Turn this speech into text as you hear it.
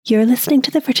You're listening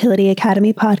to the Fertility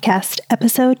Academy podcast,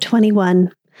 episode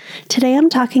 21. Today I'm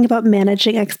talking about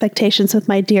managing expectations with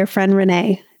my dear friend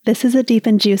Renee. This is a deep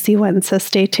and juicy one, so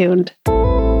stay tuned.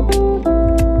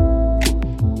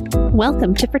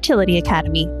 Welcome to Fertility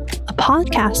Academy, a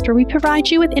podcast where we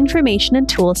provide you with information and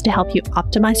tools to help you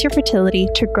optimize your fertility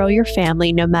to grow your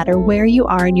family no matter where you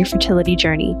are in your fertility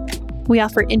journey. We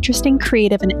offer interesting,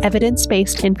 creative, and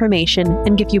evidence-based information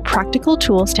and give you practical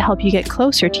tools to help you get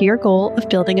closer to your goal of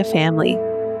building a family.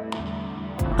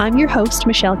 I'm your host,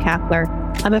 Michelle Kapler.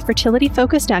 I'm a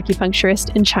fertility-focused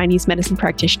acupuncturist and Chinese medicine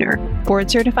practitioner,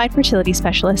 board-certified fertility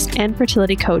specialist, and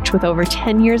fertility coach with over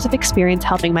 10 years of experience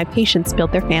helping my patients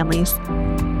build their families.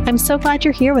 I'm so glad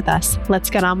you're here with us.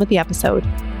 Let's get on with the episode.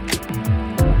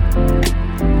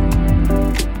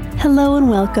 Hello and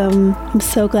welcome. I'm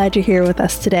so glad you're here with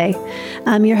us today.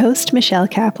 I'm your host, Michelle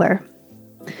Kapler.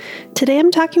 Today I'm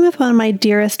talking with one of my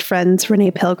dearest friends, Renee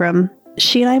Pilgrim.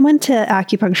 She and I went to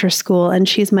acupuncture school, and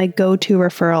she's my go-to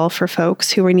referral for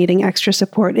folks who are needing extra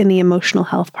support in the emotional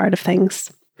health part of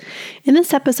things. In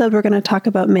this episode, we're going to talk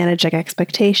about managing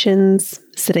expectations,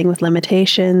 sitting with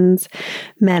limitations,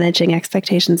 managing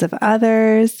expectations of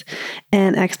others,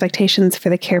 and expectations for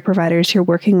the care providers you're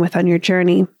working with on your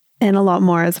journey, and a lot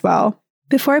more as well.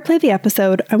 Before I play the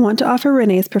episode, I want to offer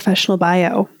Renee's professional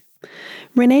bio.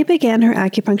 Renee began her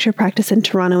acupuncture practice in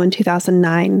Toronto in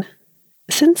 2009.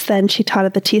 Since then, she taught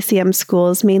at the TCM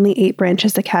School's mainly 8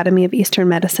 branches Academy of Eastern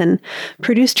Medicine,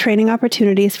 produced training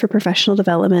opportunities for professional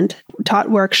development,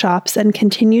 taught workshops, and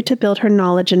continued to build her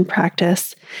knowledge and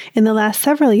practice. In the last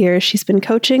several years, she's been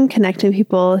coaching, connecting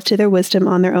people to their wisdom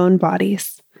on their own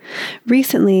bodies.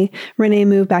 Recently, Renee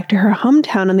moved back to her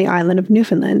hometown on the island of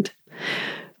Newfoundland,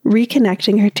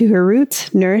 reconnecting her to her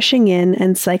roots, nourishing in,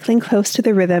 and cycling close to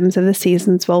the rhythms of the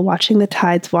seasons while watching the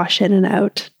tides wash in and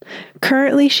out.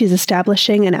 Currently, she's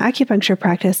establishing an acupuncture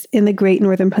practice in the Great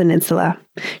Northern Peninsula.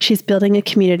 She's building a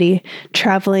community,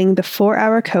 traveling the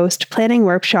 4-hour coast, planning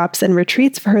workshops and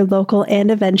retreats for her local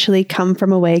and eventually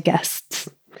come-from-away guests.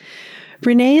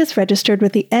 Renee is registered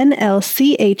with the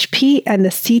NLCHP and the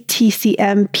CTCM-PANL.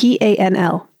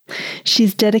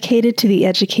 She's dedicated to the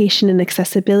education and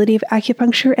accessibility of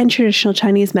acupuncture and traditional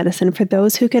Chinese medicine for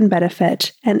those who can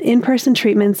benefit, and in-person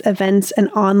treatments, events, and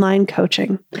online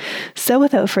coaching. So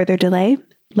without further delay,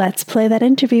 let's play that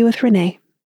interview with Renee.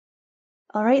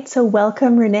 All right, so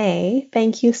welcome, Renee.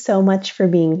 Thank you so much for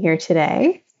being here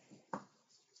today.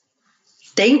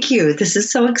 Thank you. This is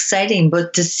so exciting,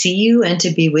 both to see you and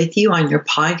to be with you on your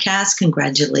podcast.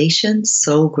 Congratulations.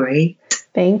 So great.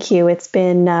 Thank you. It's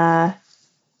been an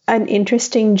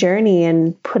interesting journey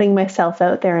and putting myself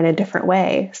out there in a different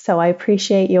way. So I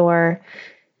appreciate your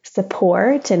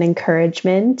support and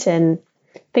encouragement. And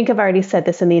I think I've already said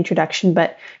this in the introduction,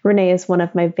 but Renee is one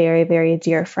of my very, very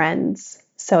dear friends.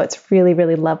 So it's really,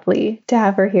 really lovely to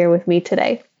have her here with me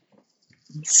today.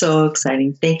 So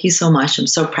exciting. Thank you so much. I'm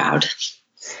so proud.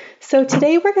 So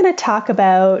today we're going to talk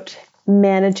about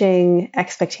managing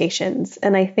expectations.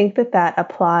 And I think that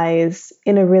applies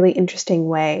in a really interesting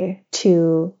way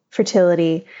to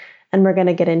fertility. And we're going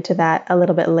to get into that a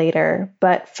little bit later.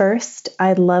 But first,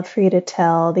 I'd love for you to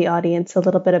tell the audience a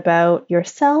little bit about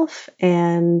yourself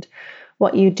and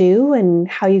what you do and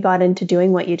how you got into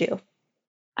doing what you do.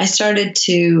 I started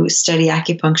to study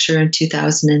acupuncture in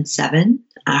 2007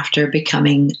 after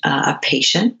becoming a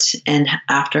patient and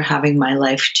after having my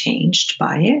life changed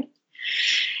by it.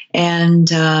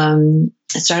 And I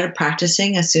started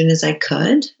practicing as soon as I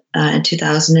could in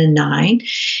 2009.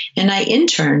 And I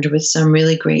interned with some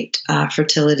really great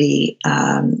fertility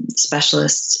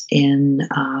specialists in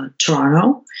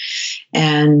Toronto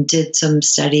and did some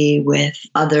study with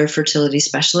other fertility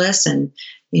specialists and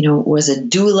was a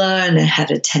doula and had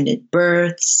attended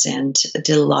births and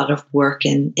did a lot of work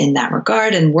in that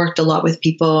regard and worked a lot with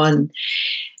people. And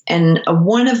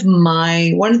one of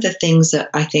the things that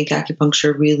I think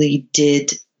acupuncture really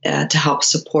did to help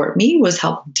support me was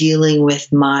help dealing with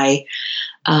my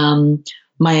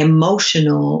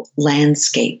emotional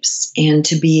landscapes and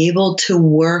to be able to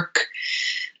work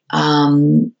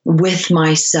with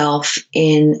myself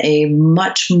in a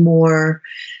much more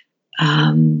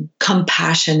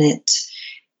compassionate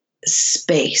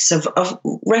space of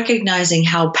recognizing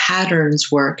how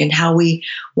patterns work and how we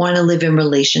want to live in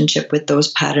relationship with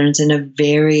those patterns in a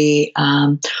very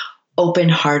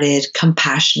open-hearted,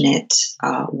 compassionate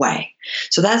way.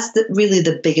 So that's really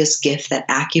the biggest gift that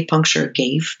acupuncture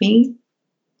gave me.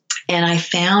 And I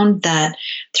found that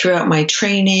throughout my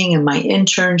training and my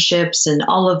internships and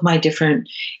all of my different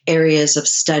areas of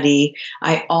study,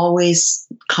 I always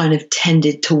kind of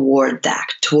tended toward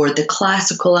the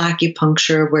classical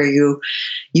acupuncture, where you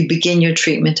begin your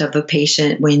treatment of a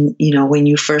patient when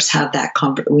you first have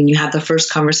when you have the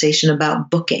first conversation about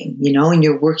booking, and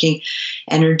you're working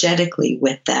energetically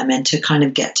with them and to kind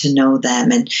of get to know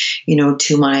them. And,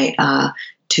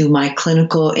 to my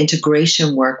clinical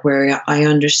integration work, where I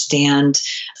understand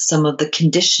some of the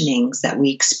conditionings that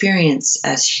we experience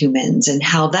as humans and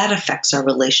how that affects our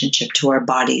relationship to our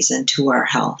bodies and to our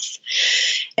health.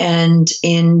 And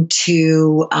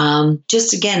into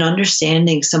just, again,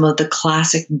 understanding some of the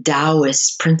classic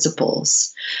Taoist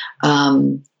principles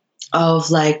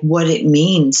of like what it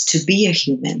means to be a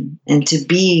human and to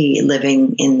be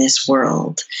living in this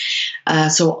world.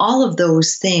 So all of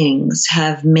those things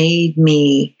have made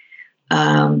me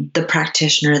the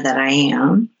practitioner that I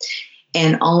am.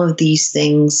 And all of these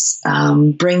things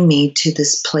bring me to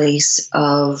this place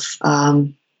of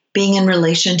being in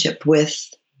relationship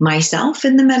with myself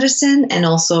in the medicine and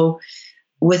also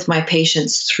with my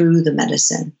patients through the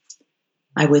medicine.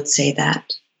 I would say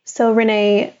that. So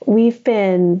Renee, we've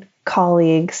been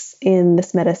colleagues in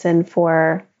this medicine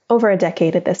for over a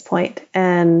decade at this point,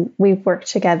 and we've worked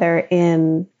together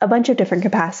in a bunch of different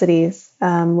capacities. We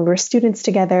were students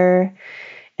together,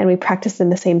 and we practiced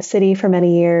in the same city for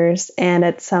many years. And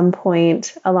at some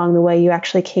point along the way, you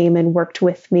actually came and worked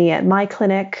with me at my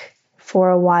clinic for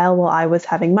a while I was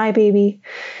having my baby.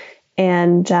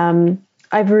 And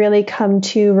I've really come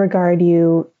to regard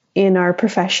you in our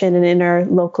profession and in our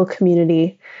local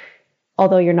community,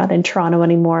 although you're not in Toronto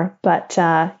anymore, but,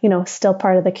 still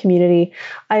part of the community.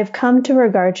 I've come to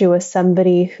regard you as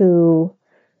somebody who,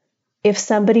 if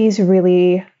somebody's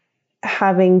really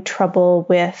having trouble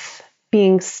with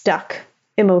being stuck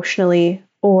emotionally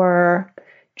or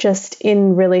just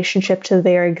in relationship to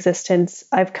their existence,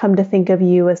 I've come to think of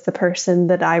you as the person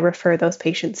that I refer those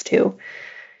patients to.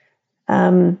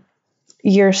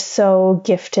 You're so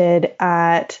gifted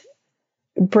at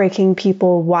breaking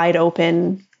people wide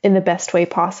open in the best way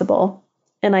possible.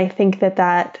 And I think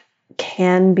that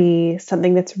can be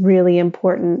something that's really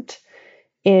important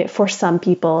for some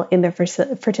people in their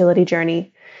fertility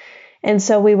journey. And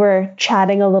so we were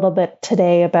chatting a little bit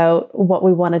today about what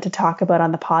we wanted to talk about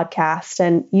on the podcast.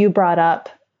 And you brought up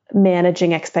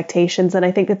managing expectations. And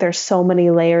I think that there's so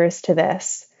many layers to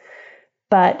this.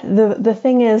 But the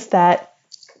thing is that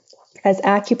as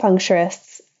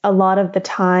acupuncturists, a lot of the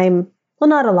time, well,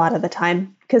 not a lot of the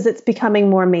time, because it's becoming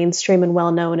more mainstream and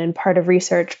well-known and part of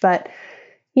research. But,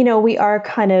 we are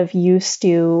kind of used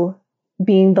to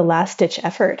being the last-ditch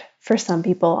effort for some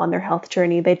people on their health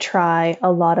journey. They try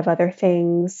a lot of other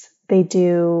things. They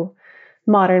do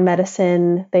modern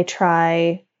medicine. They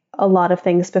try a lot of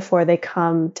things before they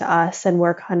come to us, and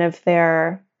we're kind of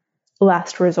their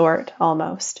last resort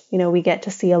almost. We get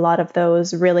to see a lot of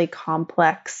those really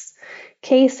complex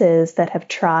cases that have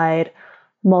tried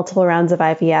multiple rounds of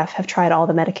IVF, have tried all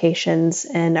the medications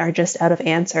and are just out of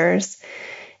answers.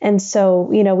 And so,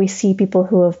 we see people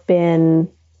who have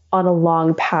been on a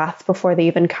long path before they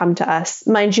even come to us.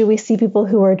 Mind you, we see people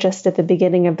who are just at the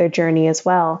beginning of their journey as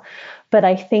well. But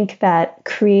I think that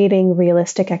creating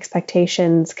realistic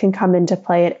expectations can come into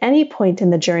play at any point in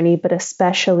the journey, but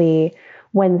especially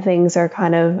when things are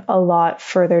kind of a lot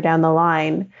further down the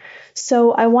line.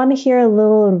 So I want to hear a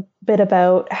little bit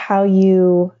about how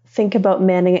you think about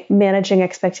managing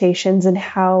expectations and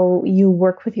how you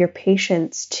work with your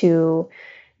patients to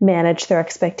manage their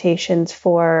expectations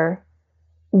for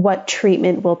what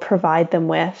treatment will provide them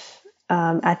with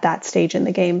at that stage in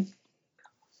the game.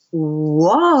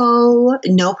 Whoa,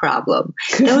 no problem.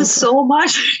 There was so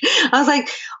much. I was like,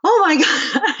 oh my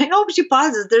God, I hope she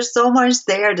pauses. There's so much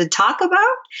there to talk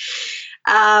about.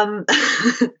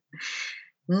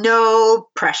 No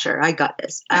pressure. I got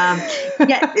this.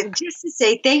 Just to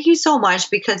say thank you so much,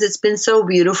 because it's been so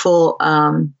beautiful.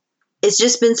 It's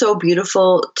just been so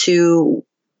beautiful to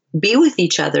be with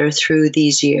each other through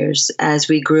these years as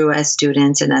we grew as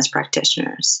students and as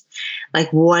practitioners.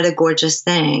 Like, what a gorgeous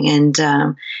thing.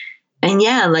 And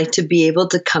yeah, like to be able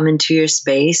to come into your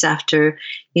space after,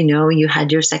 you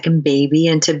had your second baby,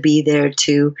 and to be there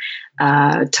to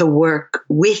work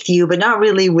with you, but not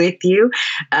really with you,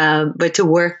 but to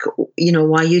work,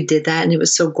 while you did that. And it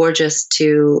was so gorgeous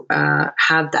to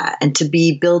have that and to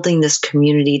be building this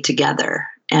community together.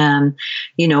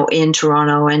 in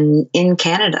Toronto and in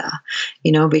Canada,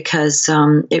 because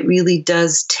it really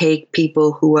does take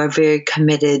people who are very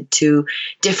committed to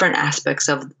different aspects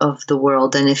of the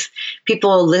world. And if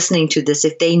people are listening to this,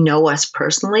 if they know us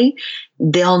personally,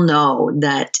 they'll know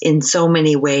that in so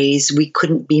many ways we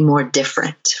couldn't be more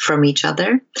different from each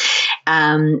other.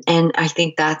 And I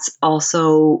think that's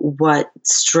also what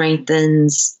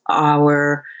strengthens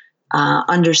our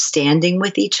understanding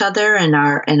with each other and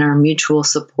our mutual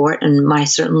support, and my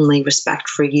certainly respect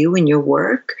for you and your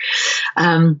work,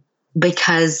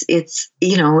 because it's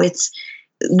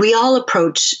we all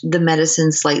approach the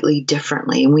medicine slightly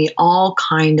differently, and we all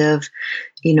kind of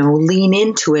lean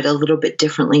into it a little bit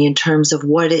differently in terms of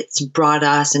what it's brought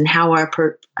us and how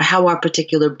our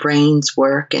particular brains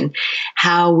work and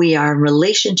how we are in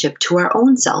relationship to our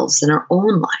own selves and our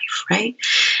own life, right?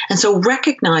 And so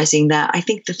recognizing that, I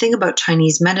think the thing about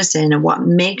Chinese medicine and what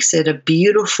makes it a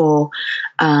beautiful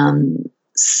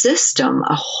system,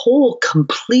 a whole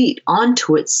complete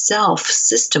onto itself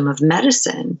system of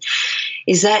medicine,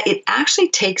 is that it actually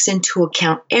takes into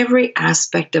account every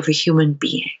aspect of a human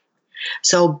being.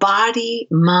 So body,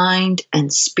 mind,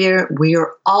 and spirit, we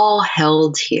are all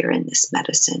held here in this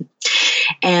medicine.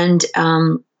 And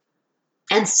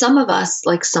some of us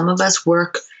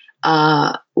work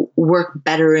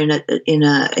better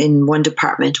in one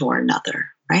department or another,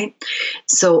 right?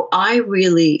 So I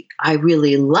really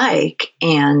like,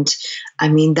 and I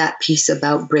mean, that piece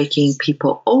about breaking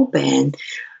people open,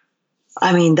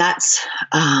 I mean, that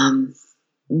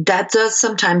does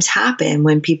sometimes happen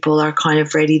when people are kind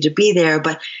of ready to be there.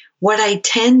 But what I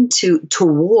tend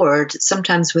toward,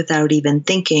 sometimes without even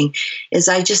thinking, is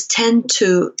I just tend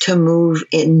to move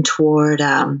in toward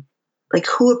like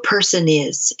who a person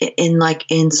is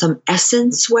in some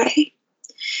essence way,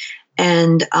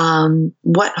 and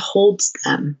what holds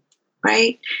them,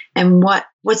 right? And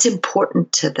what's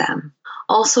important to them.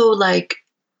 Also, like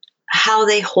how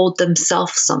they hold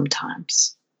themselves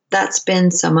sometimes. That's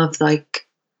been some of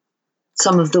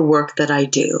the work that I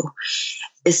do,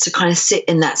 is to kind of sit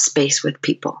in that space with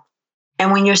people.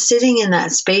 And when you're sitting in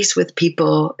that space with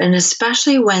people, and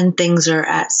especially when things are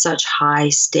at such high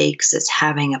stakes as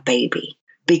having a baby,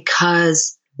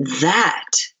 because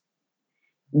that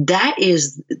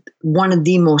is one of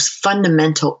the most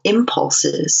fundamental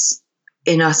impulses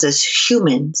in us as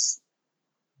humans,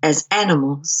 as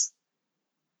animals,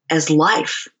 as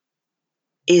life,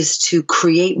 is to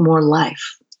create more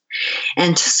life.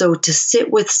 And so to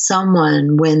sit with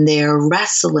someone when they're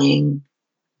wrestling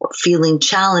or feeling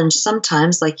challenged,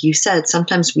 sometimes, like you said,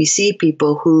 sometimes we see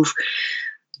people who've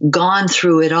gone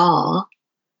through it all,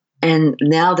 and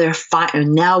now they're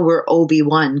now we're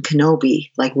Obi-Wan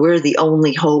Kenobi, like we're the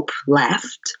only hope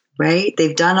left, right?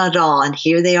 They've done it all, and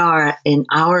here they are in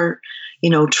our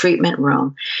treatment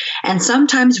room. And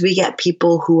sometimes we get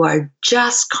people who are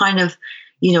just kind of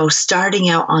starting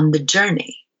out on the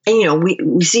journey. And,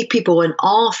 we see people in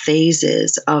all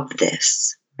phases of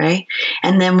this, right?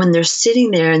 And then when they're sitting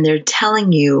there and they're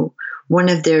telling you one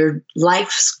of their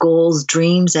life's goals,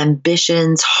 dreams,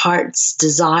 ambitions, heart's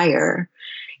desire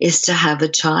is to have a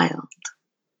child,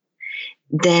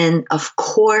 then of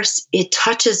course it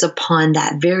touches upon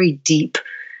that very deep,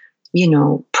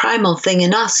 primal thing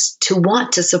in us to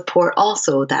want to support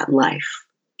also that life,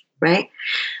 right?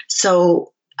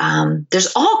 So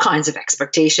there's all kinds of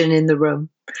expectation in the room,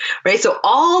 right? So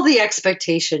all the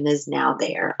expectation is now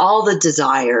there. All the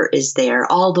desire is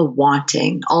there. All the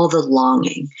wanting, all the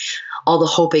longing, all the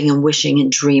hoping and wishing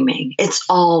and dreaming. It's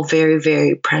all very,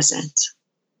 very present,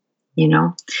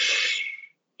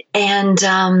 And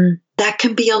that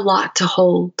can be a lot to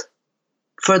hold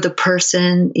for the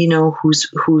person,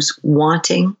 who's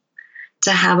wanting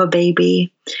to have a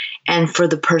baby, and for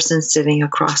the person sitting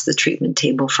across the treatment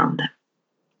table from them.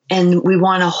 And we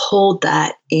want to hold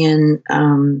that in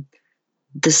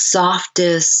the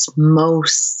softest,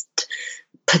 most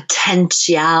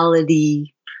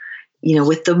potentiality,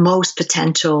 with the most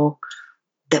potential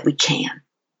that we can,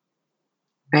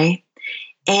 right?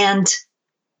 And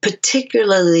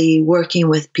particularly working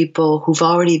with people who've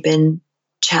already been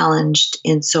challenged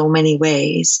in so many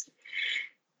ways,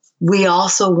 we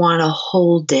also want to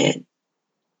hold it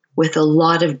with a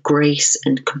lot of grace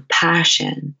and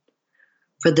compassion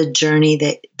for the journey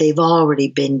that they've already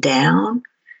been down,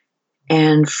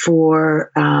 and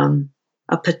for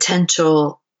a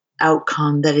potential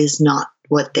outcome that is not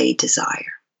what they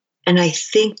desire. And I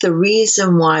think the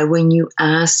reason why, when you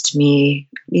asked me,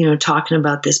 talking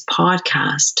about this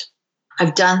podcast,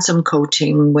 I've done some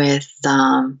coaching with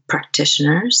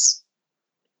practitioners,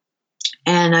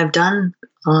 and I've done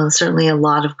certainly a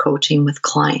lot of coaching with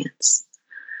clients.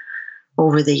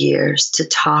 over the years to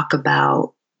talk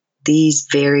about these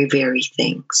very, very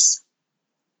things,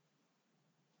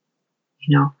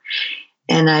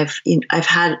 and I've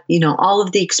had, all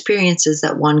of the experiences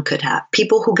that one could have.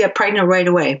 People who get pregnant right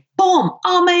away, boom,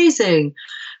 amazing.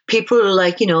 People are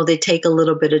like, they take a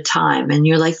little bit of time and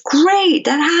you're like, great,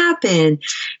 that happened.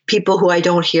 People who I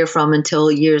don't hear from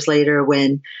until years later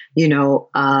when,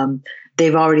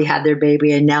 they've already had their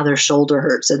baby and now their shoulder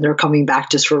hurts and they're coming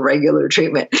back just for regular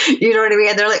treatment. You know what I mean?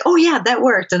 And they're like, oh yeah, that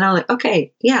worked. And I'm like,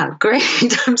 okay, yeah, great.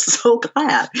 I'm so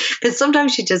glad. Because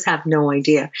sometimes you just have no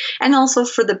idea. And also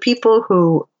for the people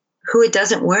who it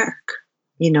doesn't work,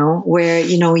 where,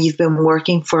 you've been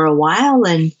working for a while.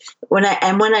 And when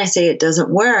I say it doesn't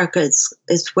work, it's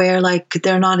where like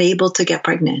they're not able to get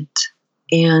pregnant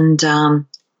and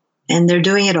they're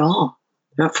doing it all.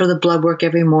 They're up for the blood work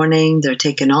every morning. They're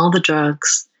taking all the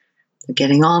drugs. They're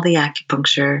getting all the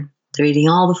acupuncture. They're eating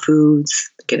all the foods,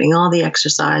 getting all the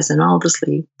exercise and all the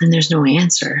sleep. And there's no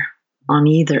answer on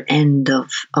either end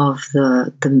of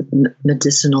the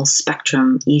medicinal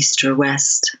spectrum, east or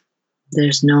west.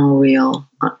 There's no real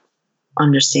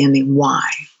understanding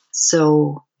why.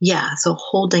 So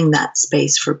holding that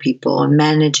space for people and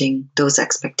managing those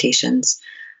expectations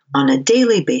on a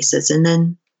daily basis and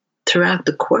then throughout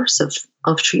the course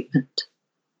of treatment.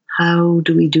 How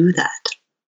do we do that?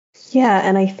 Yeah,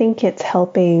 and I think it's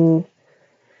helping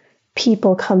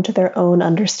people come to their own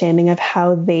understanding of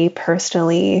how they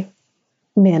personally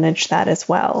manage that as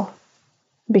well.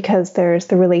 Because there's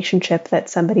the relationship that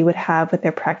somebody would have with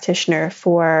their practitioner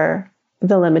for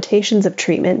the limitations of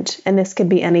treatment. And this could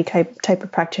be any type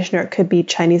of practitioner. It could be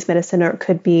Chinese medicine, or it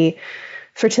could be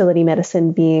fertility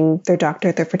medicine being their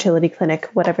doctor, their fertility clinic,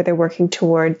 whatever they're working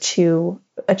toward to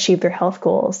achieve their health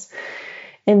goals.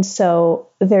 And so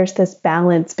there's this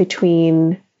balance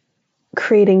between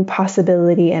creating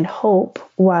possibility and hope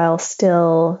while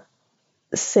still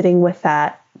sitting with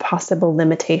that possible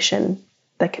limitation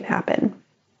that can happen.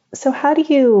 So how do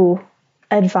you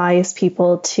advise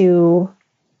people to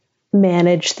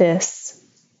manage this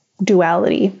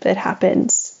duality that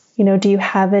happens? Do you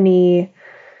have any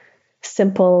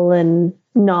simple and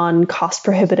non-cost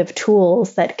prohibitive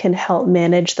tools that can help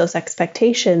manage those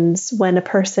expectations when a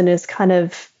person is kind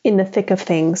of in the thick of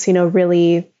things,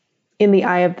 really in the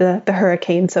eye of the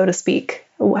hurricane, so to speak?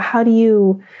 How do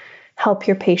you help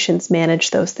your patients manage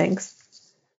those things?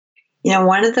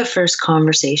 One of the first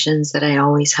conversations that I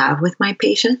always have with my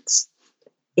patients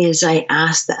is I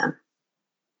ask them,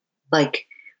 like,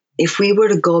 if we were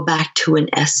to go back to an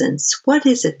essence, what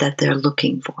is it that they're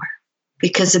looking for?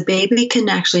 Because a baby can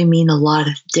actually mean a lot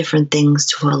of different things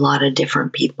to a lot of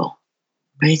different people,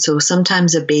 right? So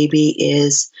sometimes a baby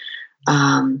is,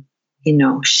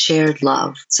 shared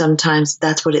love. Sometimes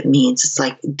that's what it means. It's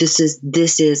like, this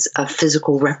is a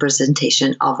physical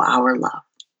representation of our love.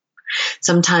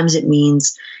 Sometimes it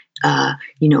means,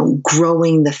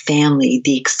 growing the family,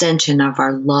 the extension of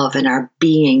our love and our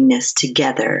beingness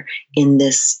together in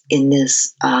this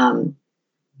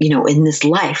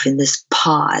life, in this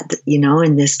pod,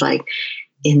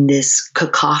 in this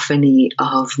cacophony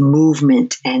of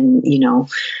movement and,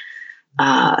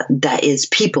 that is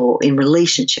people in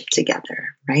relationship together,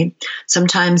 right?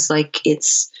 Sometimes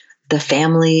it's the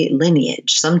family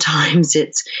lineage. Sometimes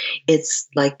it's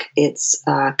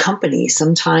company.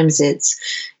 Sometimes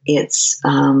it's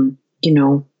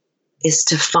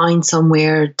to find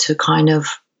somewhere to kind of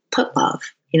put love.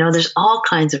 There's all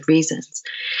kinds of reasons.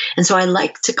 And so I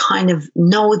like to kind of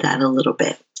know that a little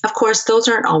bit. Of course, those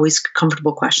aren't always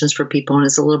comfortable questions for people. And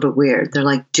it's a little bit weird. They're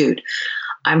like, dude,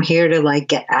 I'm here to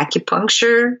get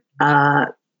acupuncture,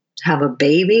 have a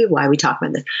baby. Why are we talking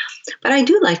about this? But I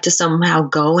do like to somehow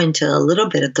go into a little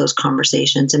bit of those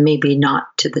conversations, and maybe not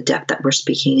to the depth that we're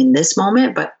speaking in this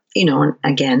moment, but, and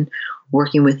again,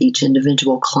 working with each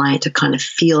individual client to kind of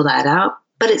feel that out.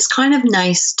 But it's kind of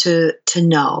nice to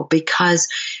know, because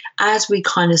as we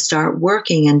kind of start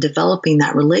working and developing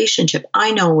that relationship,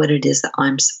 I know what it is that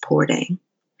I'm supporting.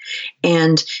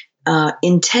 And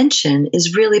intention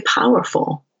is really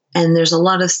powerful. And there's a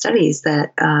lot of studies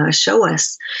that show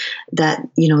us that,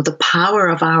 the power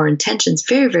of our intention is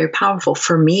very, very powerful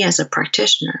for me as a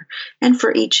practitioner and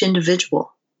for each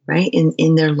individual, right,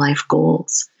 in their life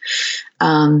goals.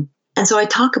 And so I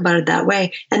talk about it that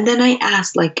way. And then I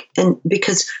ask,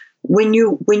 because when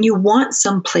you want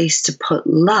some place to put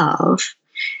love,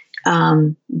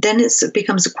 then it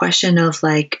becomes a question of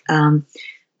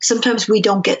sometimes we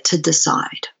don't get to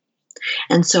decide.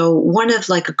 And so one of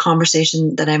a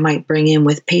conversation that I might bring in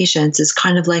with patients is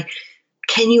kind of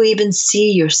can you even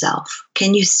see yourself?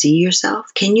 Can you see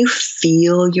yourself? Can you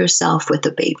feel yourself with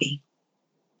a baby?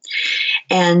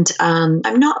 And I'm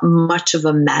not much of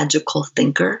a magical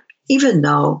thinker, even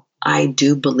though I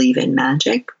do believe in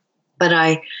magic. But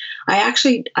I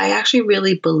actually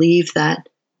really believe that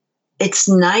it's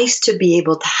nice to be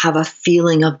able to have a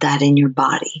feeling of that in your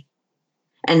body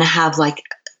and have like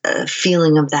a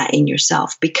feeling of that in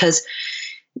yourself. Because,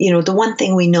 the one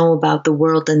thing we know about the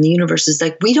world and the universe is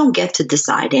like, we don't get to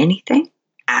decide anything,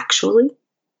 actually.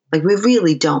 Like, we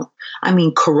really don't. I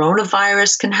mean,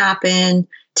 coronavirus can happen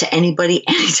to anybody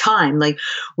anytime. Like,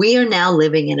 we are now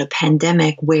living in a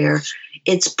pandemic where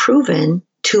it's proven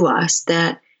to us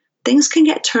that things can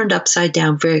get turned upside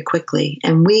down very quickly,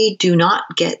 and we do not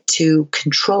get to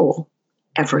control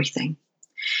everything.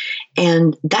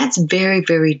 And that's very,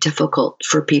 very difficult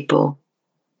for people.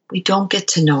 We don't get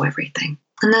to know everything.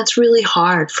 And that's really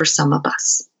hard for some of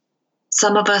us.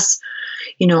 Some of us,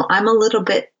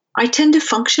 I tend to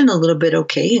function a little bit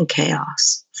okay in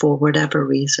chaos for whatever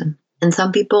reason. And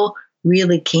some people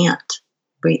really can't.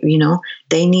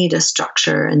 They need a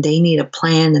structure and they need a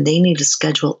plan and they need a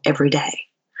schedule every day.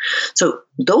 So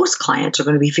those clients are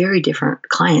going to be very different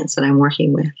clients that I'm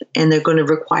working with, and they're going to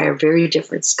require very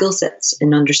different skill sets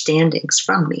and understandings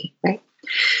from me, right?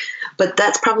 But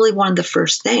that's probably one of the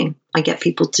first thing I get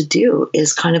people to do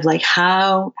is kind of like,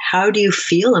 how do you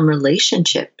feel in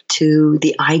relationship to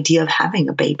the idea of having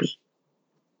a baby?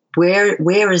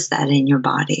 Where is that in your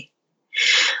body?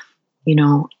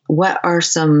 What are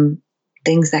some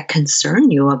things that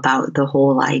concern you about the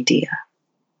whole idea?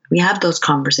 We have those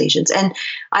conversations. And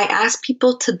I ask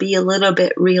people to be a little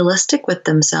bit realistic with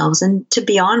themselves and to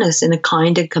be honest in a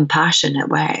kind and compassionate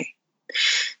way.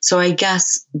 So I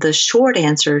guess the short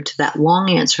answer to that long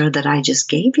answer that I just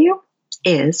gave you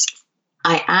is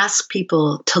I ask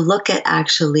people to look at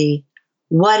actually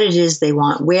what it is they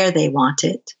want, where they want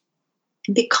it,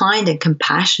 and be kind and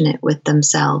compassionate with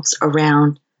themselves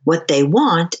around what they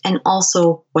want and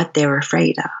also what they're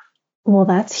afraid of. Well,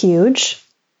 that's huge.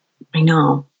 I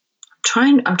know.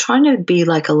 I'm trying to be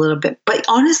like a little bit, but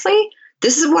honestly,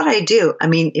 this is what I do. I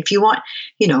mean, if you want,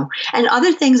 and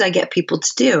other things I get people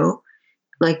to do,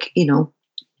 like,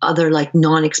 other like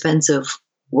non-expensive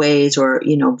ways or,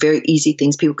 very easy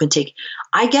things people can take.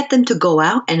 I get them to go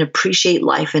out and appreciate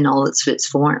life in all its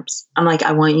forms. I'm like,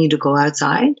 I want you to go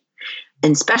outside,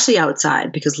 and especially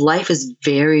outside, because life is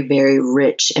very, very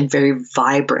rich and very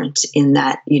vibrant in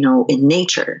that, in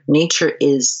nature. Nature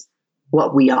is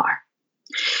what we are.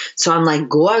 So I'm like,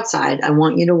 go outside. I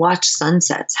want you to watch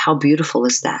sunsets. How beautiful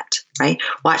is that, right?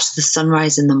 Watch the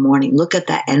sunrise in the morning. Look at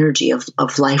that energy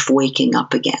of life waking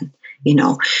up again.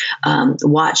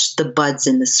 Watch the buds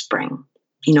in the spring,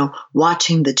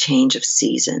 watching the change of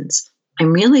seasons.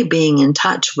 I'm really being in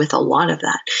touch with a lot of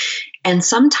that. And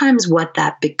sometimes what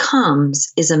that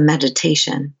becomes is a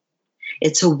meditation.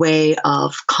 It's a way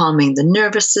of calming the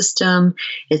nervous system.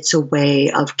 It's a way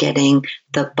of getting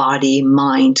the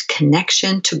body-mind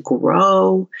connection to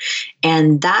grow.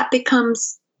 And that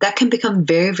can become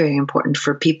very, very important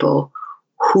for people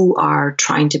who are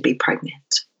trying to be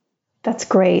pregnant. That's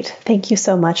great. Thank you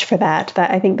so much for that.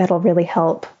 I think that'll really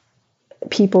help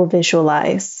people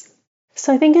visualize.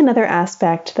 So I think another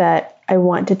aspect that I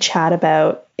want to chat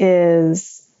about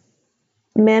is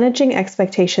managing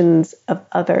expectations of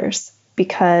others.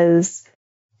 Because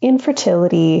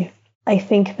infertility, I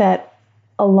think that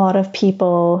a lot of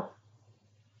people,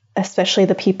 especially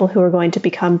the people who are going to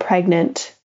become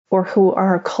pregnant or who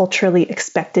are culturally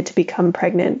expected to become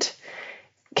pregnant,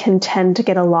 can tend to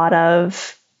get a lot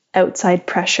of outside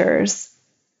pressures,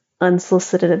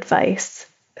 unsolicited advice,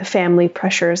 family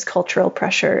pressures, cultural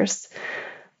pressures,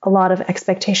 a lot of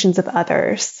expectations of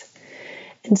others.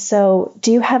 And so,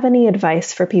 do you have any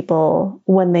advice for people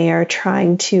when they are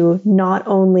trying to not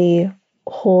only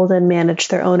hold and manage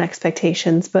their own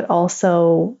expectations, but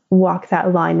also walk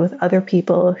that line with other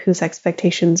people whose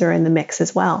expectations are in the mix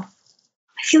as well?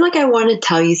 I feel like I want to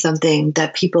tell you something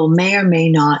that people may or may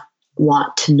not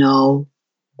want to know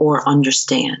or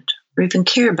understand or even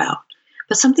care about,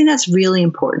 but something that's really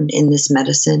important in this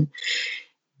medicine.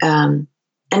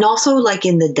 And also like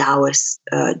in the Taoist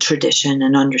tradition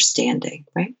and understanding,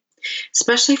 right?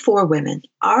 Especially for women,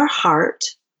 our heart,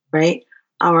 right?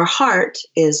 Our heart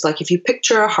is like, if you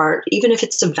picture a heart, even if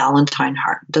it's a Valentine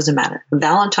heart, it doesn't matter. A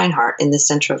Valentine heart in the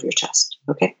center of your chest,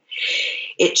 okay?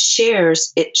 It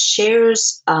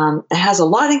has a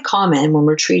lot in common when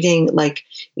we're treating like,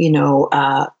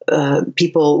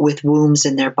 people with wombs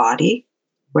in their body,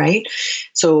 right?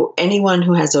 So anyone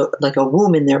who has a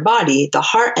womb in their body, the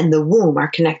heart and the womb are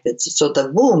connected. So the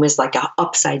womb is like an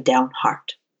upside down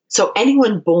heart. So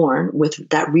anyone born with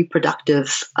that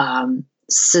reproductive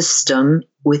system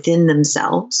within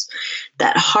themselves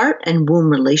that heart and womb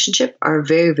relationship are a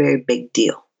very, very big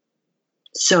deal.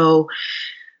 So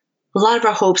a lot of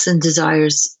our hopes and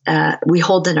desires we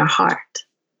hold in our heart,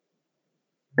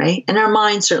 right? And our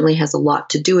mind certainly has a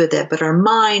lot to do with it, but our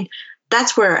mind,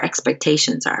 that's where our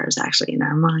expectations are, is actually in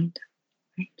our mind.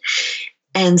 Right?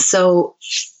 And so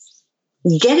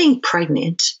getting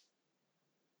pregnant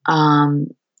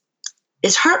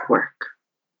is hard work.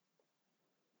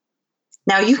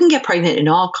 Now, you can get pregnant in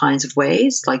all kinds of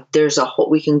ways. Like there's a whole,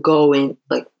 we can go in,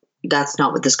 like, that's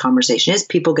not what this conversation is.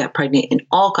 People get pregnant in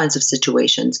all kinds of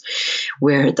situations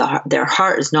where their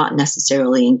heart is not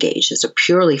necessarily engaged. It's a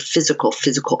purely physical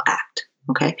act.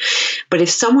 Okay. But if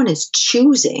someone is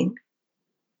choosing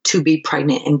to be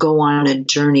pregnant and go on a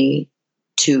journey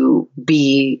to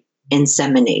be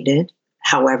inseminated,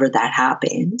 however that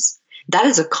happens, that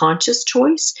is a conscious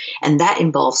choice. And that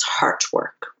involves heart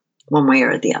work one way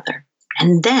or the other.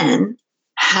 And then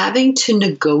having to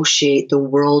negotiate the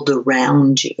world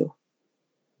around you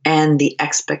and the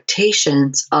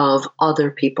expectations of other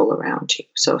people around you.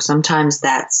 So sometimes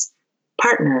that's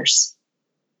partners.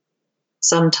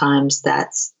 Sometimes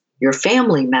that's your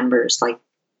family members, like,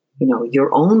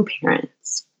 your own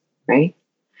parents, right?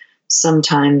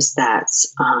 Sometimes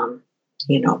that's,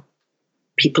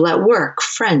 people at work,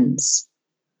 friends.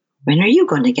 When are you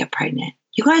going to get pregnant?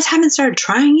 You guys haven't started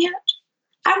trying yet?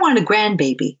 I want a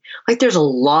grandbaby. Like there's a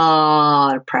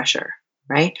lot of pressure,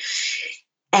 right?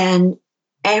 And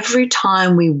every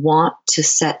time we want to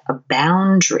set a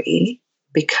boundary,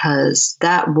 because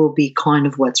that will be kind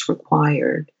of what's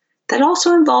required, that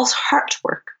also involves heart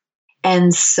work.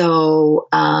 And so,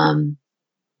 and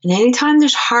anytime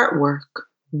there's heart work,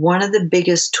 one of the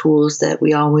biggest tools that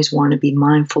we always want to be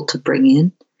mindful to bring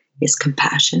in is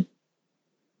compassion.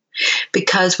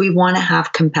 Because we want to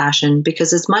have compassion,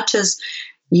 because as much as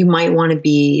you might want to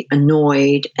be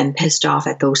annoyed and pissed off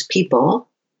at those people,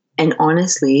 and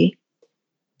honestly,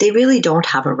 they really don't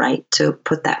have a right to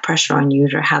put that pressure on you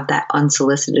to have that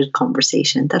unsolicited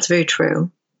conversation. That's very true.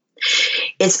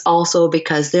 It's also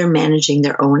because they're managing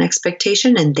their own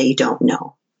expectation and they don't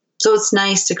know. So it's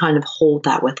nice to kind of hold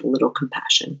that with a little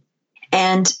compassion.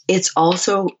 And it's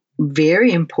also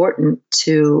very important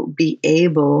to be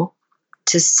able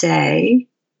to say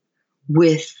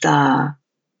with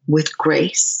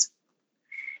grace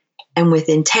and with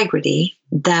integrity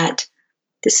that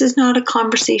this is not a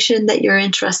conversation that you're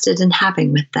interested in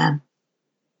having with them.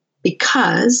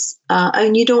 Because,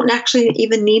 and you don't actually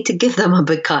even need to give them a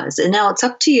because. And now it's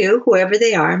up to you, whoever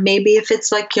they are. Maybe if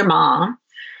it's like your mom,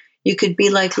 you could be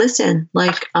like, listen,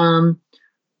 like, I'm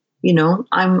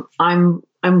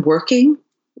working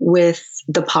with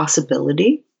the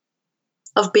possibility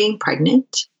of being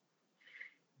pregnant.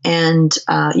 And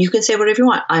you can say whatever you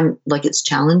want. I'm like, it's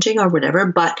challenging or whatever,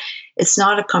 but it's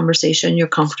not a conversation you're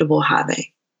comfortable having.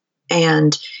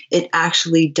 And it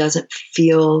actually doesn't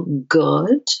feel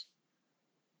good.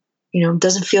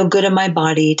 Doesn't feel good in my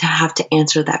body to have to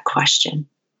answer that question.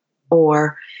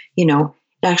 Or,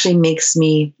 it actually makes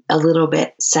me a little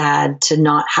bit sad to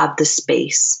not have the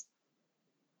space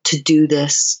to do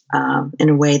this in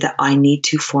a way that I need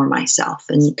to for myself.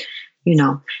 And,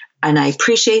 and I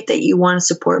appreciate that you want to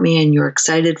support me and you're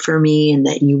excited for me and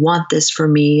that you want this for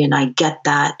me. And I get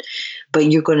that,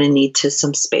 but you're going to need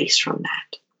some space from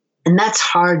that. And that's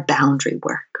hard boundary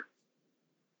work,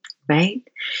 right?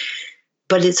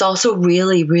 But it's also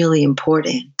really, really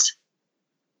important.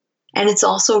 And it's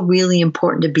also really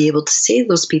important to be able to say to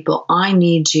those people, I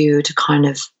need you to kind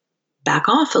of back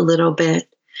off a little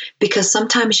bit, because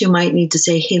sometimes you might need to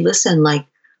say, hey, listen, like,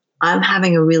 I'm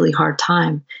having a really hard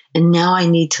time. And now I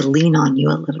need to lean on you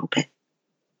a little bit.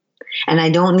 And I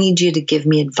don't need you to give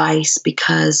me advice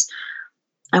because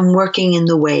I'm working in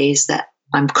the ways that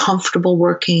I'm comfortable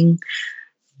working.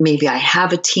 Maybe I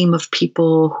have a team of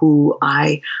people who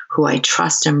I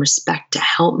trust and respect to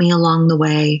help me along the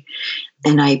way.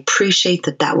 And I appreciate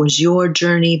that was your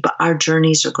journey, but our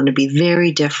journeys are going to be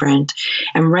very different.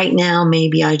 And right now,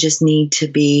 maybe I just need to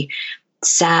be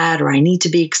sad or I need to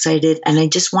be excited. And I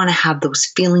just want to have those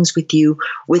feelings with you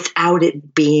without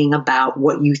it being about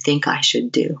what you think I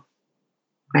should do.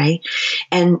 Right.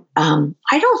 And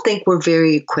I don't think we're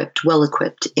very well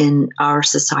equipped in our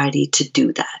society to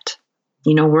do that.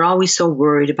 We're always so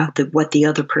worried about what the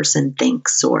other person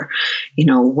thinks or,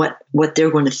 what they're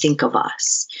going to think of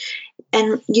us.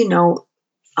 And,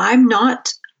 I'm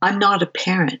not a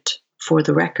parent, for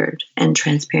the record, and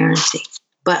transparency.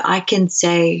 But I can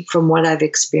say from what I've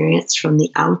experienced from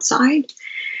the outside,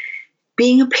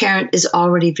 being a parent is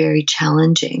already very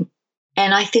challenging.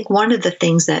 And I think one of the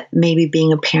things that maybe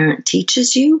being a parent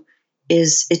teaches you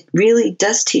is it really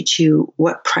does teach you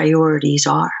what priorities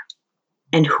are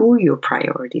and who your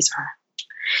priorities are.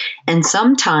 And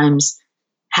sometimes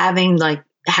having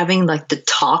the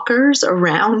talkers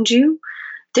around you,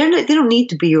 they don't need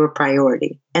to be your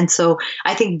priority. And so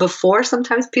I think before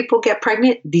sometimes people get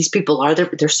pregnant, these people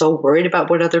they're so worried about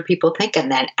what other people think. And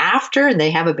then after, and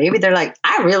they have a baby, they're like,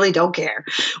 I really don't care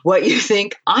what you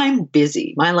think. I'm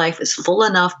busy. My life is full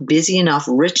enough, busy enough,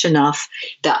 rich enough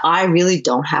that I really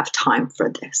don't have time for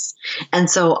this. And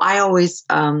so I always,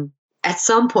 at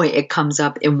some point it comes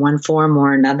up in one form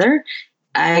or another.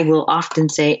 I will often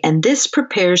say, and this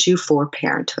prepares you for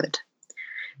parenthood.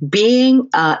 Being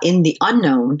in the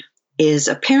unknown is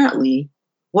apparently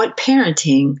what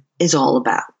parenting is all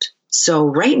about. So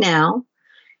right now,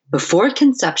 before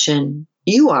conception,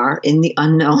 you are in the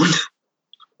unknown.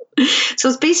 So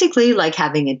it's basically like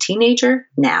having a teenager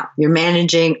now. You're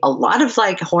managing a lot of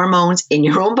like hormones in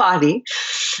your own body.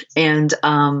 And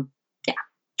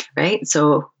right?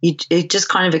 So it just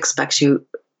kind of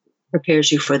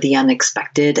prepares you for the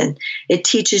unexpected, and it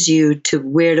teaches you to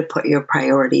where to put your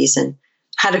priorities and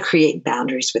how to create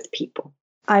boundaries with people.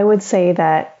 I would say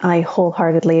that I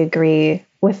wholeheartedly agree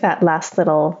with that last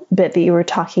little bit that you were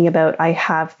talking about. I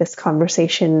have this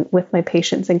conversation with my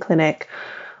patients in clinic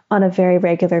on a very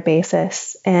regular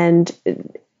basis. And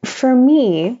for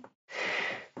me,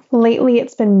 lately,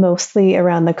 it's been mostly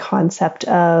around the concept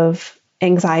of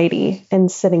anxiety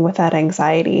and sitting with that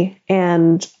anxiety.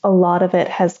 And a lot of it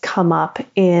has come up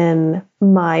in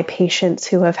my patients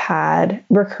who have had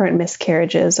recurrent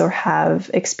miscarriages or have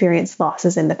experienced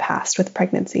losses in the past with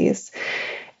pregnancies.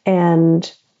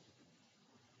 And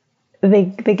they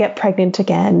get pregnant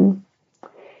again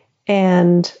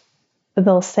and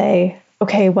they'll say,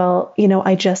 okay, well,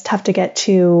 I just have to get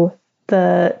to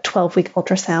the 12-week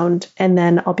ultrasound and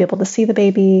then I'll be able to see the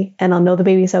baby and I'll know the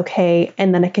baby's okay.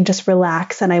 And then I can just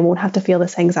relax and I won't have to feel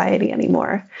this anxiety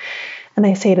anymore. And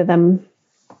I say to them,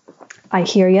 I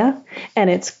hear you. And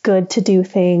it's good to do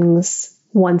things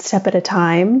one step at a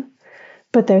time.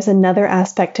 But there's another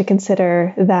aspect to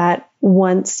consider, that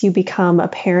once you become a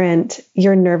parent,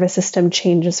 your nervous system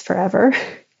changes forever.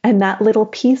 And that little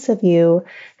piece of you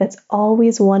that's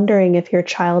always wondering if your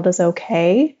child is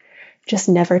okay just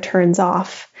never turns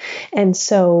off. And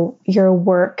so your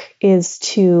work is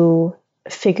to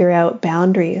figure out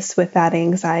boundaries with that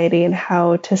anxiety and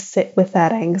how to sit with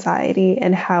that anxiety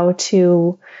and how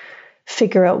to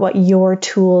figure out what your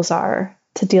tools are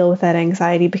to deal with that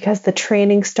anxiety, because the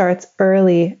training starts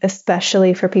early,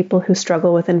 especially for people who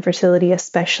struggle with infertility,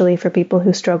 especially for people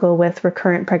who struggle with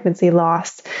recurrent pregnancy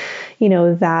loss.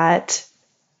 That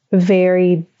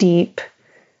very deep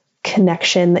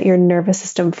connection that your nervous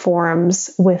system forms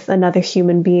with another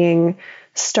human being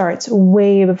starts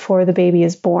way before the baby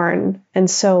is born. And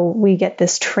so we get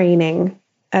this training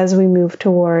as we move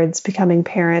towards becoming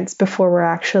parents before we're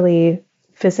actually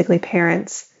physically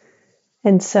parents.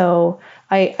 And so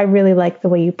I really like the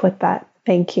way you put that.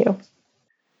 Thank you.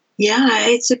 Yeah,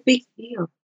 it's a big deal.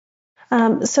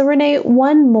 So Renee,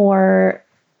 one more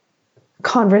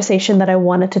conversation that I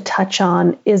wanted to touch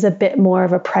on is a bit more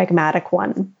of a pragmatic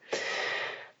one.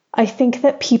 I think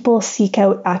that people seek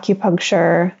out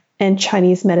acupuncture and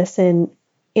Chinese medicine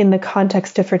in the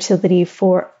context of fertility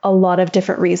for a lot of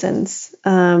different reasons.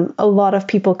 A lot of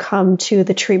people come to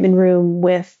the treatment room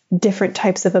with different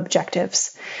types of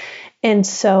objectives. And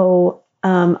so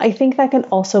I think that can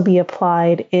also be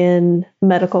applied in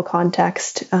medical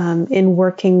context, in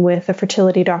working with a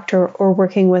fertility doctor or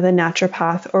working with a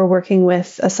naturopath or working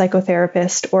with a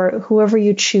psychotherapist or whoever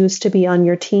you choose to be on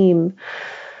your team.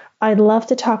 I'd love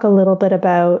to talk a little bit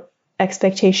about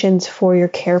expectations for your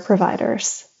care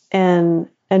providers and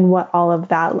what all of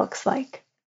that looks like.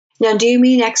 Now, do you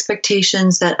mean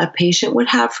expectations that a patient would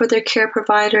have for their care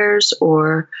providers,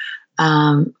 or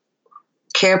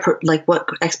like what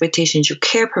expectations your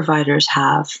care providers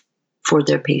have for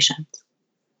their patients?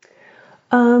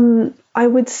 I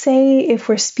would say if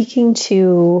we're speaking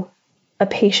to a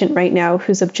patient right now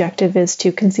whose objective is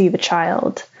to conceive a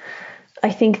child, I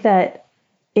think that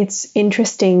it's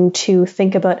interesting to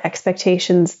think about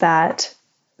expectations that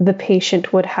the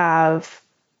patient would have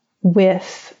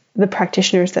with the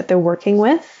practitioners that they're working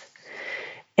with.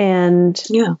 And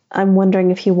I'm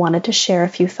wondering if you wanted to share a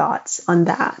few thoughts on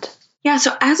that. Yeah,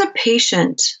 so as a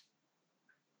patient,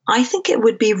 I think it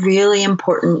would be really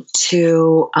important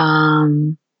to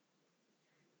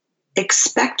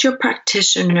expect your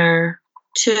practitioner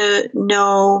to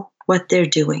know what they're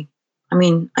doing. I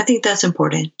mean, I think that's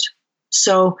important.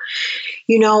 So,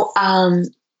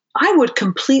 I would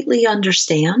completely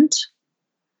understand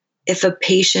if a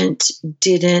patient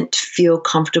didn't feel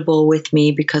comfortable with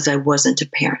me because I wasn't a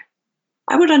parent.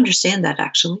 I would understand that,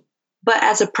 actually. But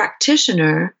as a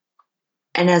practitioner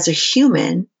and as a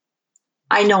human,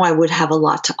 I know I would have a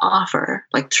lot to offer,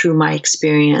 like through my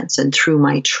experience and through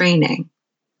my training.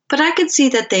 But I could see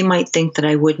that they might think that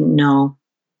I wouldn't know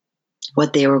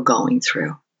what they were going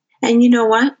through. And you know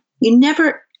what? You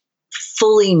never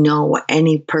fully know what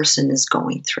any person is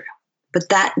going through. But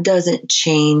that doesn't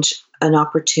change an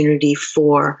opportunity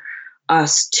for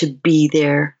us to be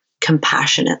there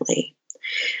compassionately.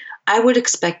 I would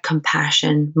expect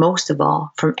compassion, most of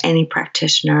all, from any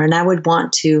practitioner. And I would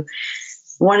want to,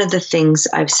 one of the things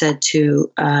I've said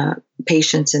to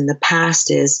patients in the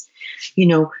past is,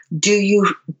 do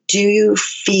you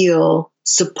feel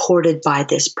supported by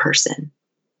this person?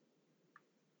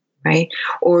 Right?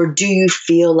 Or do you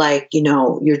feel like,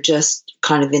 you're just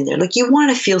kind of in there? Like, you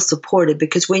want to feel supported,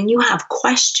 because when you have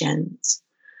questions,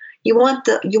 you want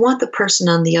the person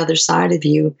on the other side of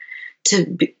you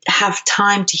to have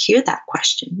time to hear that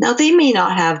question. Now, they may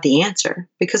not have the answer,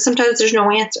 because sometimes there's no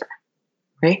answer,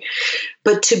 right?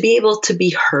 But to be able to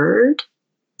be heard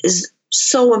is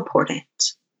so important.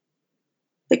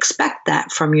 Expect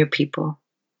that from your people.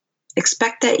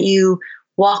 Expect that you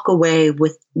walk away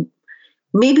with,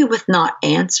 maybe with not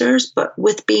answers, but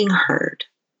with being heard.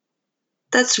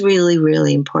 That's really,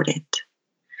 really important.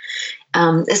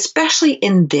 Especially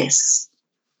in this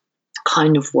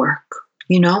kind of work,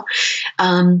 you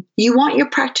want your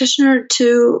practitioner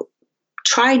to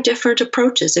try different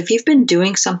approaches. If you've been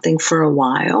doing something for a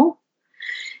while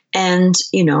and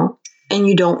you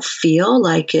don't feel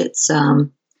like it's,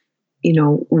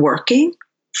 working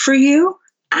for you,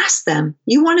 ask them.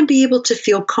 You want to be able to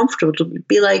feel comfortable to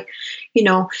be like,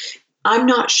 I'm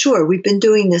not sure. We've been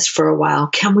doing this for a while.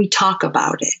 Can we talk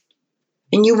about it?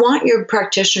 And you want your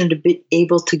practitioner to be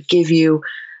able to give you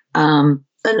a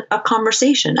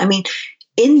conversation. I mean,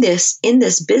 in this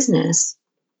business,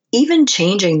 even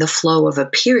changing the flow of a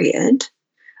period,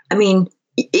 I mean,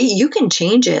 you can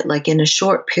change it like in a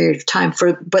short period of time.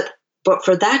 But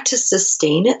for that to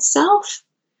sustain itself,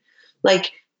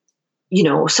 like,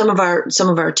 some of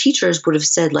our teachers would have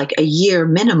said like a year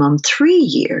minimum, 3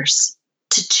 years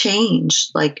to change,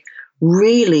 like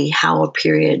really how a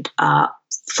period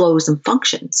flows and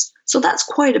functions. So that's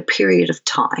quite a period of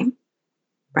time,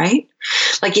 right?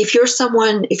 Like if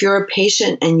you're a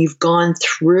patient and you've gone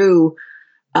through,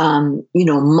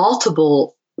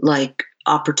 multiple like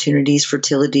opportunities,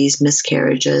 fertilities,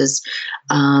 miscarriages,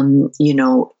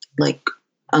 like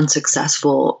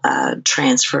unsuccessful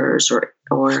transfers or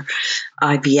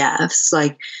IVFs,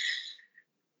 like,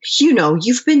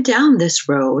 you've been down this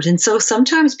road. And so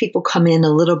sometimes people come in a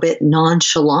little bit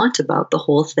nonchalant about the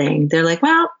whole thing. They're like,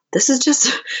 well, this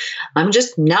is I'm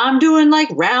doing like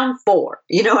round 4.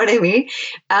 You know what I mean?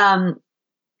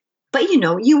 But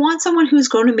you want someone who's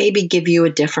going to maybe give you a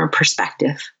different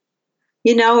perspective,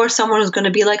 or someone who's going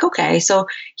to be like, okay, so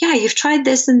yeah, you've tried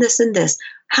this and this and this.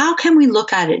 How can we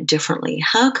look at it differently?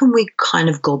 How can we kind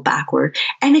of go backward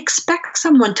and expect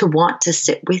someone to want to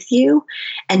sit with you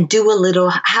and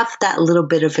have that little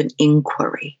bit of an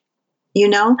inquiry,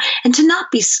 and to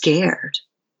not be scared.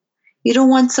 You don't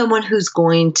want someone who's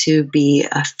going to be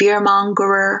a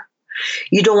fearmongerer.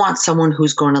 You don't want someone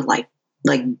who's going to like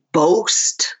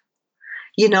boast,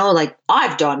 like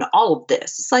I've done all of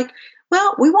this. It's like,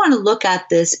 well, we want to look at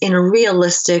this in a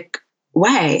realistic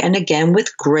way. And again,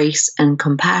 with grace and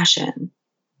compassion,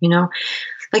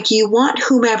 like you want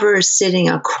whomever is sitting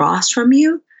across from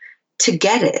you to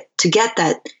get it, to get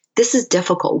that this is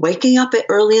difficult. Waking up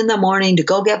early in the morning to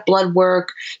go get blood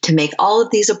work, to make all of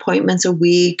these appointments a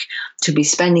week, to be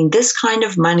spending this kind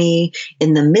of money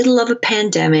in the middle of a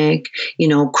pandemic,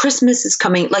 Christmas is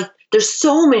coming. Like there's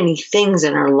so many things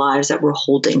in our lives that we're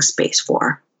holding space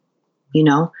for,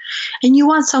 and you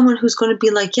want someone who's going to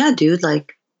be like, yeah, dude,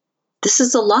 like, this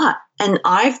is a lot. And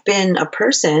I've been a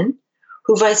person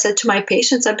who I said to my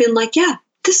patients, I've been like, yeah,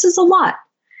 this is a lot.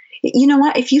 You know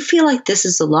what? If you feel like this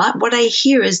is a lot, what I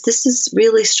hear is this is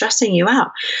really stressing you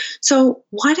out. So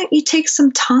why don't you take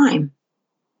some time?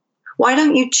 Why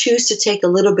don't you choose to take a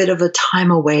little bit of a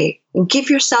time away and give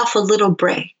yourself a little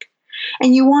break?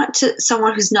 And you want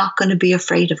someone who's not going to be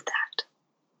afraid of that,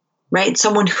 right?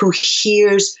 Someone who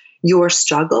hears your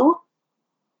struggle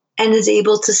and is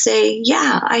able to say,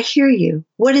 yeah, I hear you.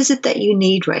 What is it that you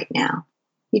need right now?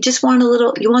 You just want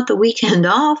you want the weekend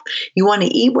off. You want to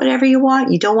eat whatever you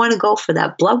want. You don't want to go for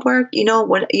that blood work. You don't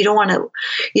want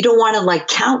to like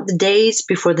count the days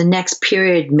before the next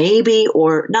period, maybe,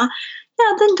 or not.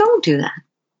 Yeah, then don't do that.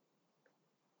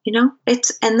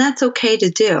 And that's okay to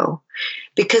do,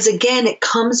 Because again, it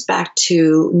comes back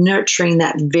to nurturing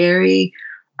that very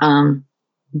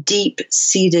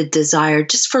deep-seated desire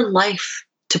just for life,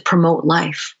 to promote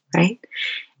life, right?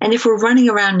 And if we're running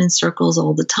around in circles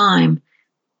all the time,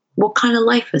 what kind of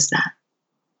life is that?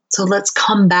 So let's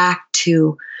come back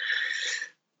to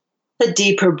a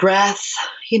deeper breath,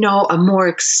 a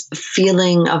more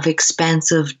feeling of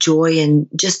expansive joy and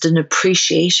just an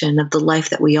appreciation of the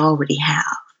life that we already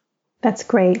have. That's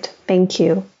great. Thank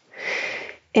you.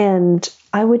 And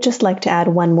I would just like to add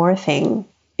one more thing,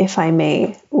 if I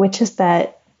may, which is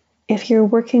that if you're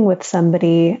working with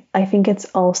somebody, I think it's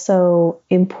also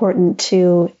important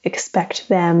to expect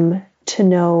them to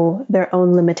know their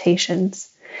own limitations.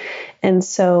 And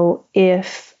so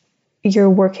if you're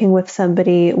working with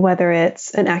somebody, whether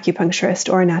it's an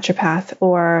acupuncturist or a naturopath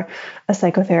or a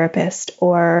psychotherapist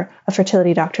or a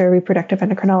fertility doctor, a reproductive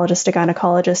endocrinologist, a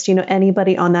gynecologist,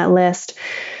 anybody on that list,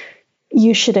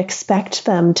 you should expect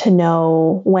them to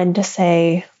know when to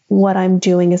say, what I'm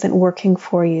doing isn't working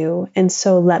for you. And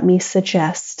so let me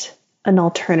suggest an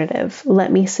alternative.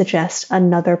 Let me suggest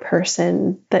another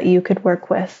person that you could work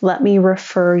with. Let me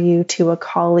refer you to a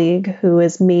colleague who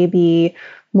is maybe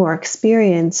more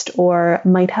experienced or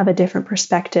might have a different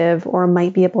perspective or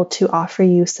might be able to offer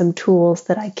you some tools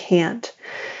that I can't.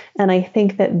 And I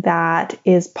think that that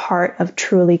is part of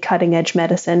truly cutting edge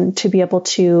medicine, to be able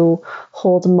to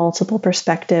hold multiple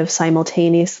perspectives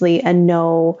simultaneously and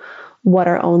know what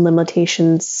our own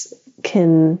limitations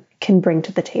can bring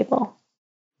to the table.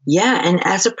 Yeah. And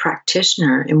as a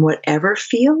practitioner in whatever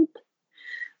field,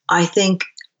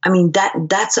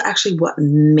 that's actually what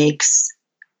makes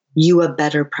you a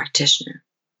better practitioner.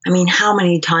 How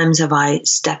many times have I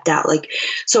stepped out?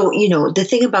 The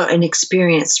thing about an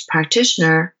experienced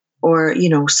practitioner or,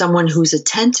 someone who's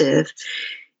attentive,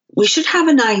 we should have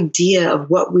an idea of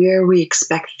where we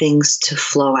expect things to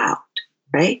flow out,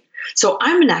 right? So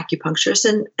I'm an acupuncturist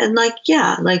and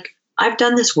I've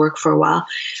done this work for a while,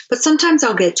 but sometimes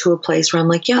I'll get to a place where I'm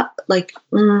like,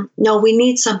 no, we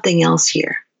need something else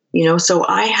here. So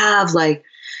I have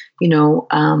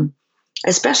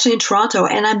especially in Toronto,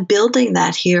 and I'm building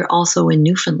that here also in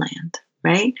Newfoundland,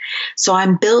 right? So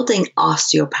I'm building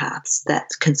osteopaths that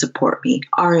can support me,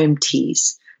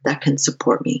 RMTs that can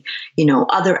support me,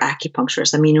 other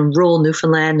acupuncturists. In rural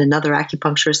Newfoundland, another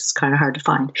acupuncturist is kind of hard to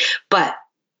find, but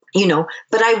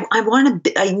I want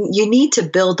to, you need to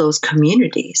build those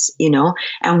communities,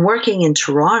 and working in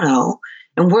Toronto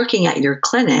and working at your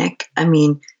clinic,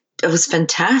 it was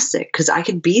fantastic because I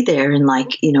could be there in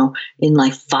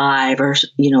 5 or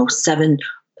 7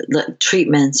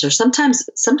 treatments, or sometimes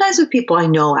with people I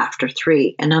know after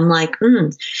 3, and I'm like,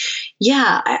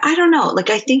 I don't know.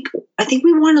 I think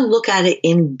we want to look at it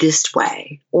in this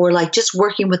way, or just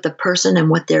working with the person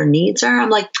and what their needs are. I'm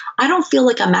like, I don't feel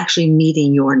like I'm actually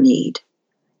meeting your need,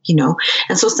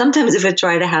 And so sometimes if I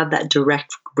try to have that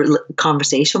direct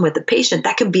conversation with the patient,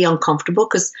 that can be uncomfortable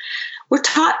because we're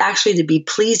taught actually to be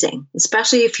pleasing,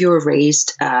 especially if you're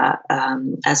raised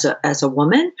as a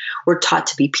woman. We're taught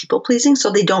to be people pleasing, so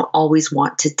they don't always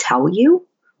want to tell you,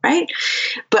 right?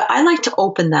 But I like to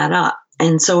open that up.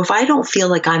 And so if I don't feel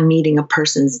like I'm meeting a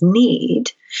person's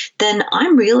need, then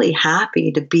I'm really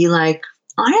happy to be like,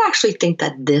 I actually think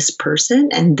that this person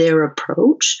and their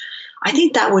approach, I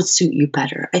think that would suit you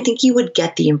better. I think you would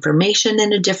get the information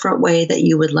in a different way that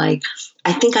you would like.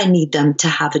 I think I need them to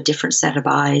have a different set of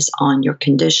eyes on your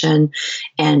condition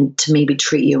and to maybe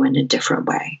treat you in a different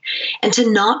way. And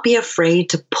to not be afraid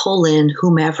to pull in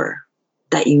whomever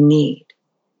that you need.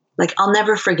 I'll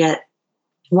never forget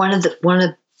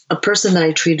a person that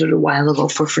I treated a while ago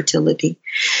for fertility.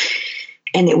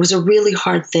 And it was a really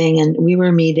hard thing. And we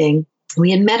were meeting.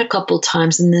 We had met a couple of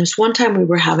times. And there was one time we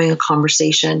were having a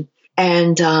conversation.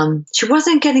 And she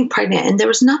wasn't getting pregnant, and there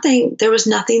was nothing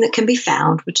that can be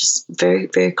found, which is very,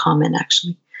 very common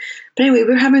actually. But anyway,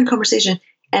 we were having a conversation,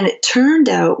 and it turned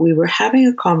out we were having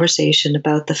a conversation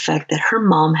about the fact that her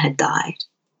mom had died.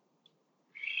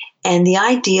 And the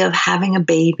idea of having a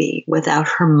baby without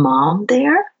her mom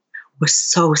there was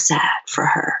so sad for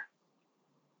her.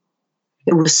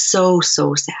 It was so,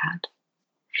 so sad.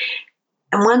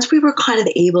 And once we were kind of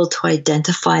able to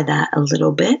identify that a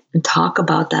little bit and talk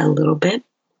about that a little bit,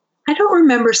 I don't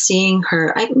remember seeing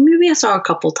her. Maybe I saw her a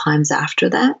couple times after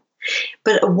that.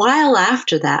 But a while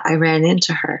after that, I ran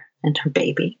into her and her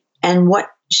baby. And what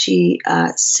she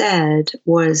said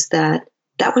was that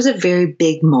was a very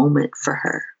big moment for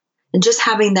her. And just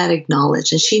having that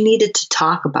acknowledged. And she needed to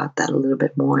talk about that a little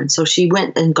bit more. And so she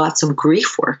went and got some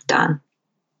grief work done.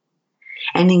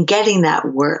 And in getting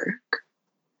that work,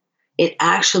 it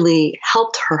actually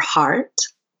helped her heart,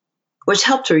 which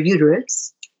helped her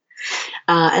uterus.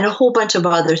 and a whole bunch of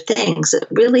other things that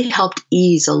really helped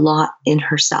ease a lot in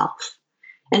herself.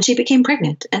 And she became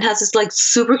pregnant and has this like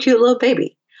super cute little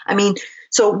baby. I mean,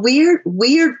 so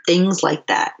weird things like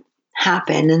that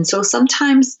happen. And so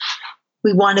sometimes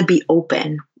we want to be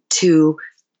open to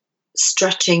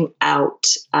stretching out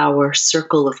our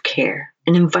circle of care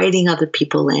and inviting other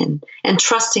people in and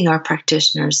trusting our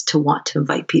practitioners to want to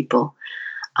invite people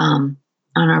on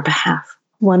our behalf.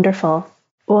 Wonderful.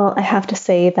 Well, I have to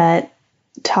say that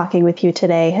talking with you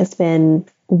today has been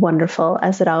wonderful,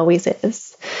 as it always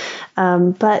is.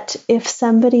 But if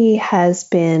somebody has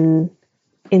been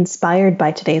inspired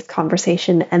by today's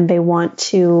conversation and they want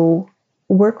to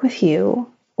work with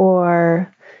you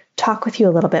or talk with you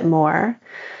a little bit more,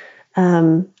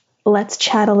 let's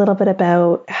chat a little bit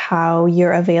about how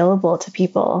you're available to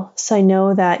people. So I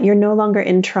know that you're no longer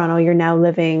in Toronto. You're now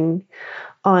living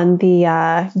on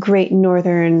the Great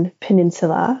Northern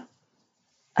Peninsula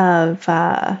of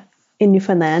in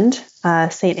Newfoundland,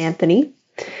 St. Anthony.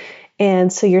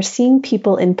 And so you're seeing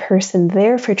people in person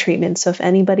there for treatment. So if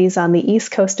anybody's on the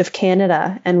east coast of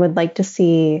Canada and would like to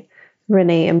see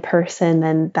Renee in person,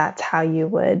 then that's how you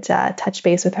would touch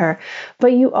base with her.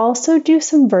 But you also do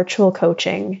some virtual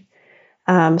coaching.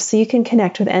 So you can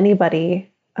connect with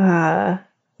anybody via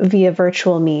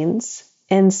virtual means.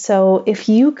 And so if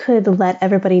you could let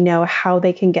everybody know how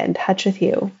they can get in touch with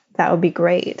you, that would be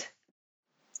great.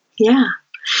 Yeah.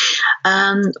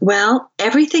 Well,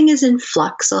 everything is in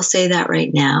flux. I'll say that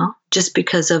right now, just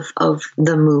because of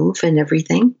the move and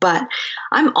everything. But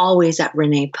I'm always at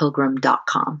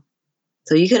reneepilgrim.com.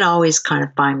 So you can always kind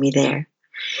of find me there.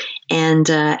 And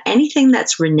anything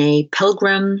that's Renee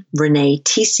Pilgrim, Renee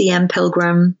TCM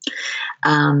Pilgrim.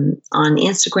 On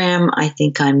Instagram, I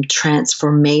think I'm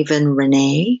Transformaven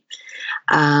Renee.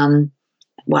 Well,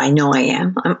 I know I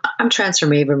am. I'm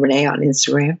Transformaven Renee on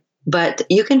Instagram. But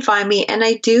you can find me, and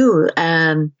I do.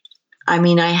 I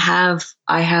mean, I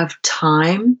have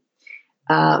time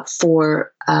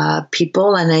for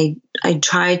people, and I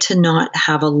try to not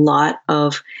have a lot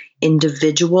of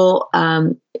individual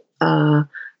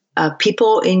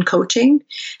people in coaching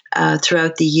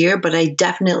throughout the year, but I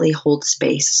definitely hold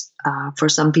space for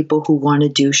some people who want to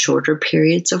do shorter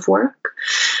periods of work.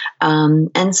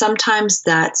 And sometimes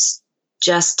that's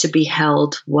just to be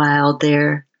held while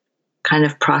they're kind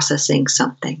of processing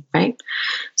something, right?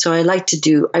 So I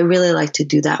really like to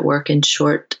do that work in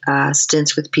short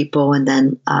stints with people, and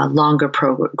then longer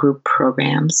group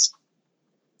programs.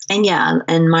 And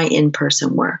and my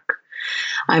in-person work.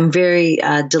 I'm very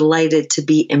delighted to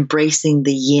be embracing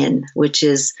the yin, which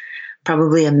is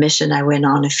probably a mission I went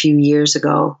on a few years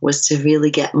ago, was to really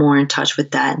get more in touch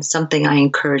with that. And something I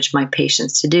encourage my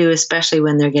patients to do, especially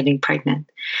when they're getting pregnant.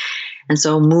 And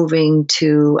so moving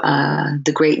to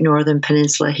the Great Northern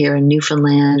Peninsula here in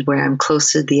Newfoundland, where I'm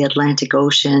close to the Atlantic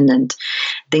Ocean, and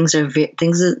things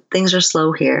are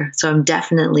slow here. So I'm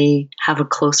definitely have a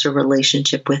closer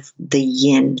relationship with the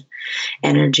yin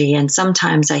energy. And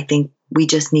sometimes I think we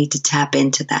just need to tap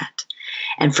into that.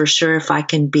 And for sure, if I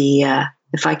can be a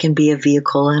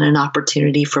vehicle and an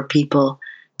opportunity for people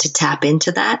to tap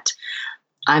into that,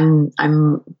 I'm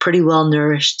pretty well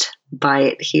nourished by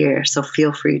it here. So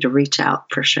feel free to reach out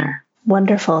for sure.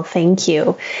 Wonderful. Thank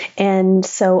you. And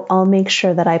so I'll make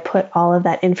sure that I put all of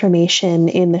that information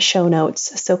in the show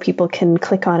notes so people can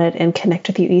click on it and connect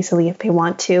with you easily if they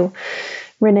want to.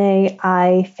 Renee,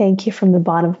 I thank you from the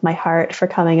bottom of my heart for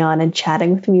coming on and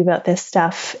chatting with me about this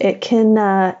stuff. It can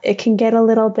get a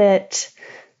little bit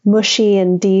mushy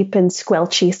and deep and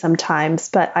squelchy sometimes,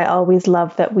 but I always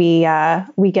love that we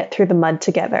get through the mud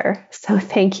together. So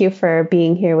thank you for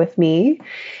being here with me,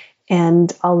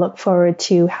 and I'll look forward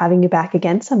to having you back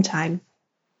again sometime.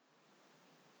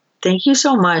 Thank you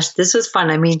so much. This was fun.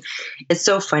 I mean, it's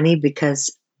so funny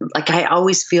because I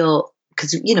always feel,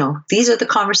 because, these are the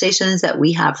conversations that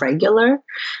we have regular,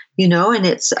 and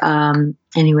it's,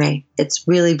 anyway, it's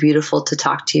really beautiful to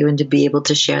talk to you and to be able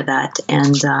to share that.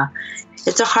 And,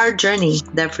 it's a hard journey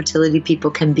that fertility people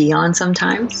can be on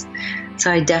sometimes. So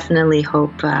I definitely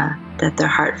hope that their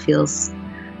heart feels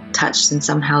touched, and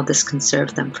somehow this can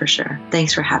serve them for sure.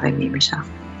 Thanks for having me, Michelle.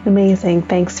 Amazing.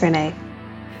 Thanks, Renee.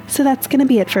 So that's going to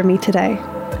be it for me today.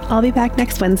 I'll be back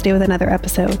next Wednesday with another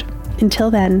episode. Until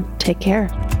then, take care.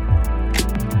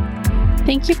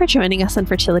 Thank you for joining us on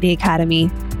Fertility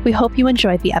Academy. We hope you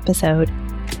enjoyed the episode.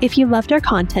 If you loved our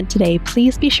content today,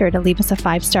 please be sure to leave us a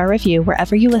 5-star review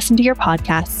wherever you listen to your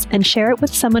podcasts, and share it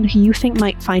with someone who you think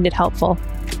might find it helpful.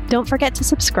 Don't forget to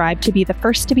subscribe to be the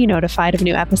first to be notified of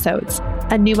new episodes.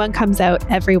 A new one comes out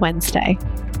every Wednesday.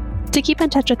 To keep in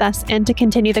touch with us and to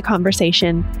continue the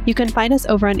conversation, you can find us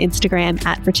over on Instagram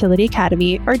at Fertility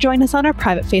Academy or join us on our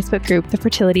private Facebook group, the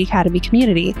Fertility Academy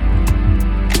Community.